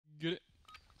Get it.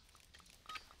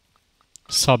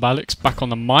 Sub Alex back on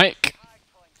the mic.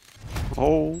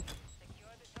 Oh,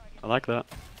 I like that.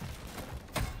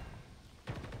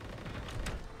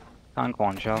 Tank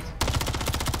one shot.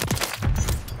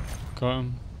 Got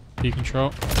him. Beacon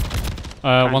shot.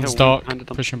 Behind One's hill, dark, behind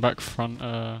them. pushing back front.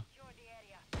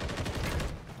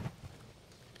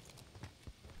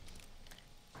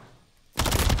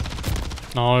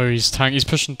 No, he's tank. He's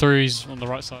pushing through. He's on the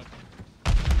right side.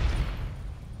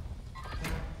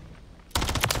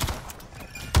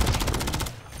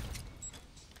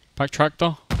 Back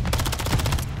tractor.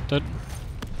 Dead.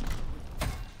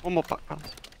 One more back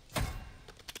pass.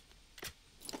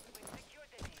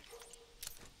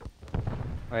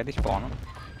 Where are they spawning?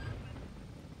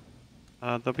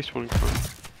 They'll be spawning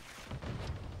front.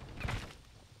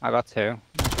 I got two.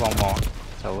 There's one more.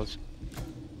 Towers.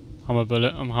 I'm a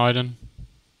bullet. I'm hiding.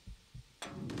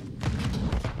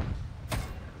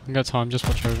 I got time. Just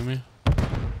watch over me.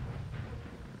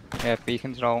 Yeah,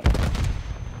 beacons roll.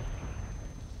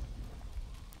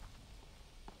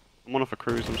 I'm on off a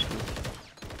cruise, I'm just gonna...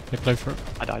 They play for it.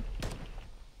 I died.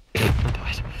 I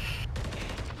died.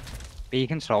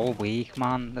 Beacons roll weak,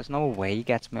 man. There's no way he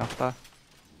gets me off there.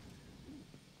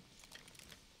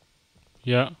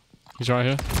 Yeah, he's right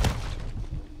here.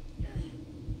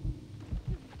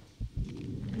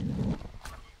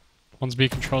 One's B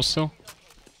control still.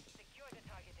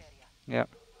 Yep.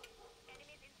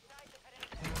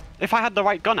 If I had the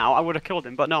right gun out, I would have killed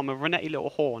him, but no, I'm a Renetti little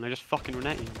whore and I just fucking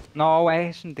Renetti him. No,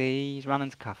 S&D. He's ran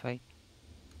into cafe.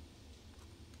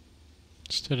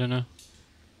 Still in there.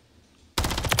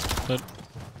 Dead.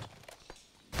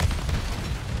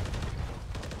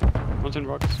 One's in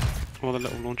rocks. Or the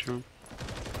little launcher room.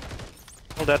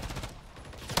 All dead.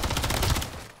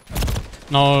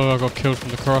 No, I got killed from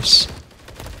the cross.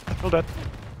 All dead.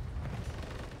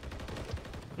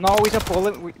 No, he's a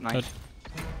bullet. Nice. Dead.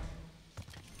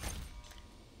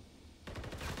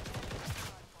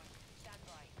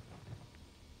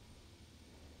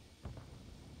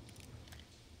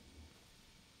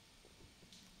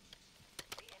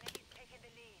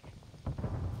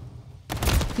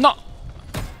 No!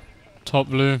 Top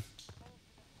blue.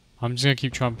 I'm just gonna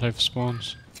keep trying to play for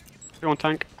spawns. You're on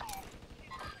tank.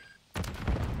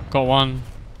 Got one.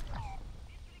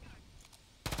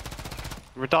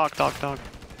 We're dark. I'm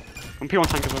P1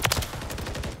 tank as well.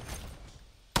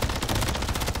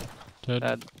 Dead.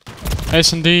 Dead.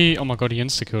 S&D. Oh my god, he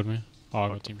insta-killed me. Oh, I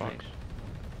got team Fuck.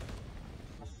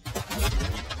 back.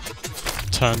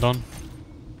 Turned on.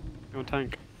 You're on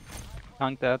tank.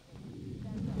 Tank dead.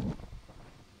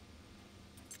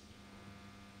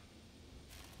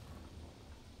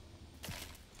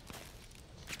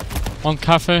 One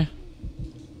cafe.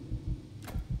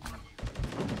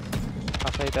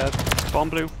 Cafe dead. Bomb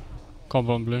blue. Got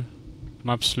one blue. I'm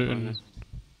absolute. Nice.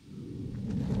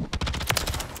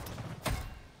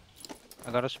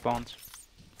 I got a response.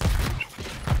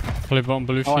 Probably bottom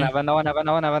blue for you. No, never.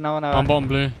 I'm bottom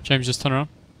blue. James, just turn around.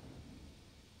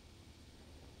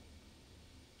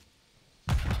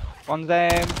 One's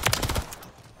aim.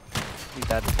 He's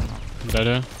dead. I'm dead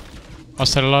here. I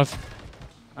stayed alive.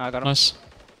 I got him. Nice.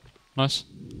 Nice.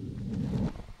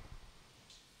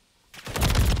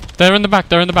 They're in the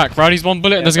back. Rowdy's one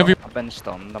bullet. Yeah, There's gonna be. I've been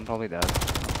stunned. I'm probably dead. I'll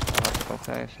have to go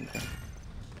play something.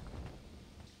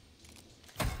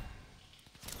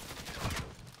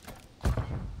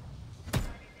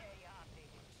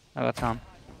 I got Tom.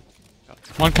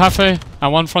 One cafe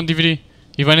and one front DVD.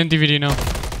 He went in DVD now.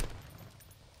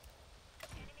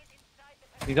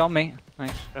 He's on me.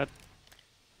 Nice. Dead.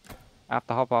 I have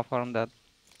to hop off or I'm dead.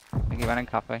 I think he went in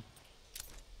cafe.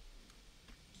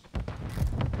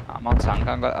 I'm on tank.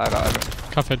 I got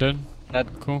it. Cafe dead. Dead.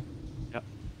 Cool. Yep.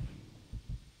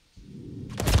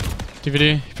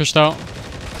 DVD. He pushed out.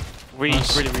 Weak,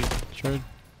 Nice. really weak. Showed.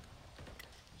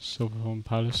 Silverhorn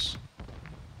Palace.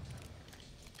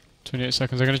 28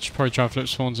 seconds. I'm gonna probably try and flip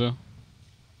spawns here.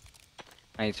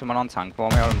 I need someone on tank for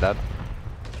me or I'm dead.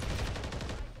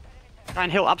 Guy in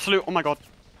hill, absolute. Oh my god.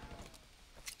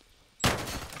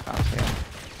 Can't see him.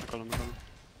 I got him.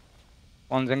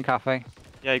 One's in cafe.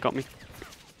 Yeah, he got me.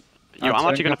 Yo, That's I'm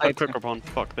actually gonna okay, put quick up on.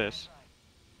 Fuck this.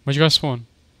 Where'd you guys spawn?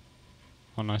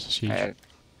 Oh, nice. That's huge.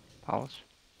 Palace.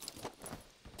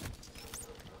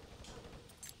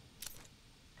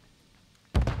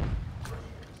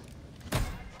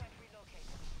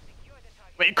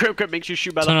 Wait, quick, makes you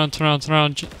shoot better. Turn around.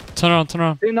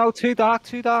 No, too dark.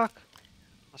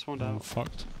 That's one Oh, down.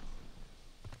 fucked.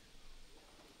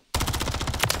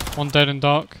 One dead in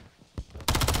dark.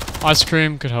 Ice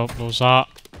cream could help. Lose that.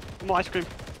 One more ice cream.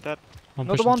 Dead. I'm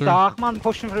Another pushing one through. dark, man,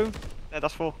 pushing through. Yeah,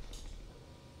 that's 4.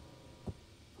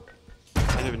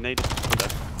 didn't even need it.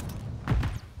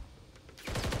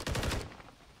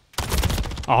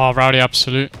 Oh, rowdy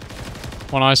absolute.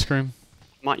 One ice cream.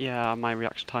 My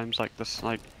reaction time's like this.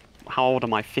 Like, how old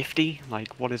am I? 50?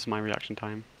 Like, what is my reaction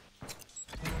time?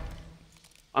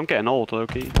 I'm getting old,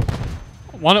 Loki.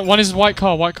 One is white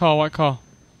car.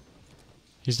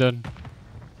 He's dead.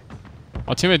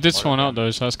 Our teammate did spawn out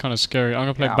though, so that's kind of scary. I'm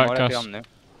gonna play back gas.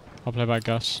 I'll play back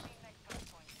gas.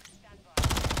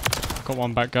 Got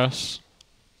one back gas.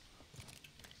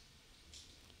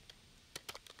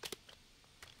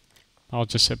 I'll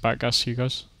just hit back gas, you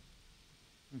guys.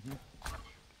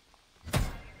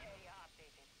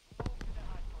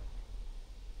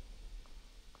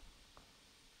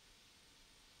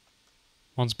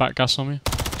 One's back gas on me.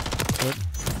 Good.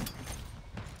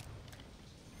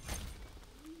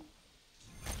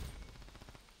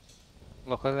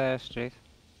 Look at the street.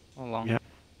 Along. Yep.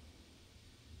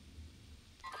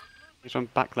 He's on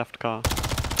back left car.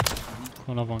 Got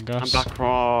another one gas. I'm back.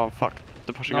 Oh fuck!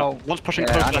 They're pushing up. One's pushing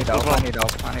close I left need as up, well. I need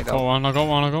up. I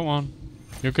got one.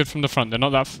 You're good from the front. They're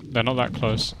not that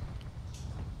close.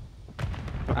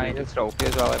 I need a trophy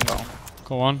as well. I'm going.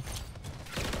 Got one.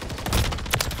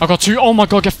 I got two. Oh my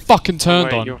god! Get fucking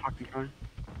turned Wait, on. you're fucking trying.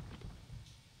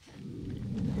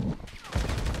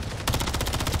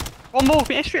 One more.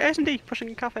 S&D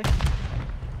pushing cafe.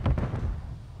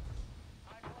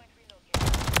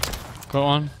 Got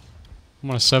one. I'm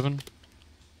on a 7.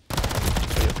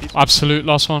 Absolute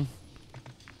last one.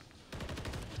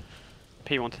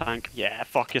 P1 tank. Yeah,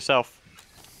 fuck yourself.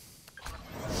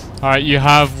 Alright, you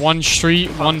have 1 street,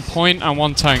 1 point, and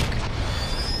 1 tank.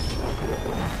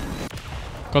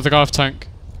 Got the guy off tank.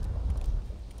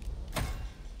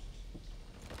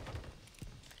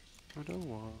 I don't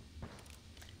want.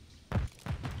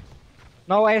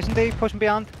 No, S&D pushing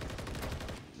beyond.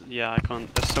 Yeah, I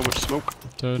can't. There's so much smoke.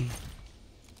 Dude.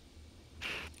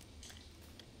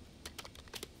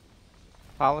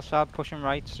 Palace side pushing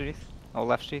right street. Or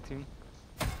left street even.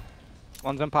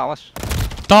 One's in Palace.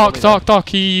 Dark.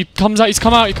 He comes out. He's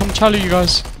come out. He come challenge you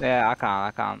guys. Yeah, I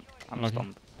can't. I'm Okay.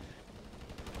 stunned.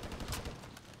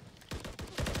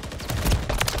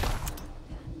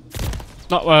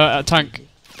 Not a tank.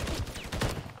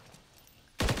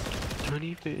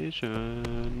 Tiny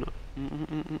vision.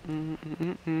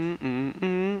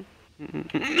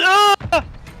 Ah!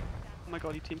 Oh my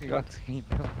god, you team You killed. got team.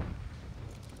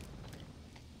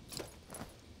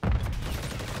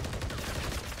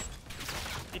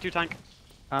 P2 tank.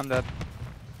 I'm dead.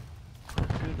 I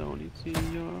could only see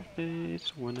your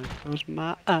face when I close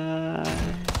my eyes.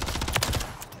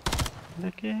 And I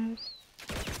guess.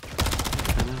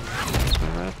 And I guess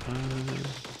forever.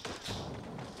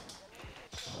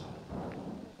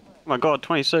 Oh my god,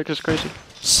 26 is crazy.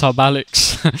 Sub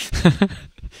Alex.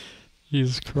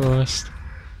 Jesus Christ.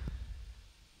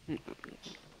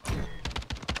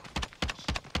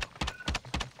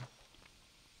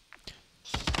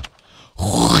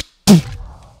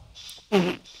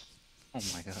 Oh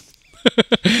my god.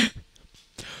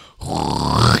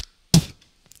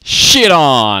 Shit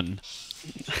on!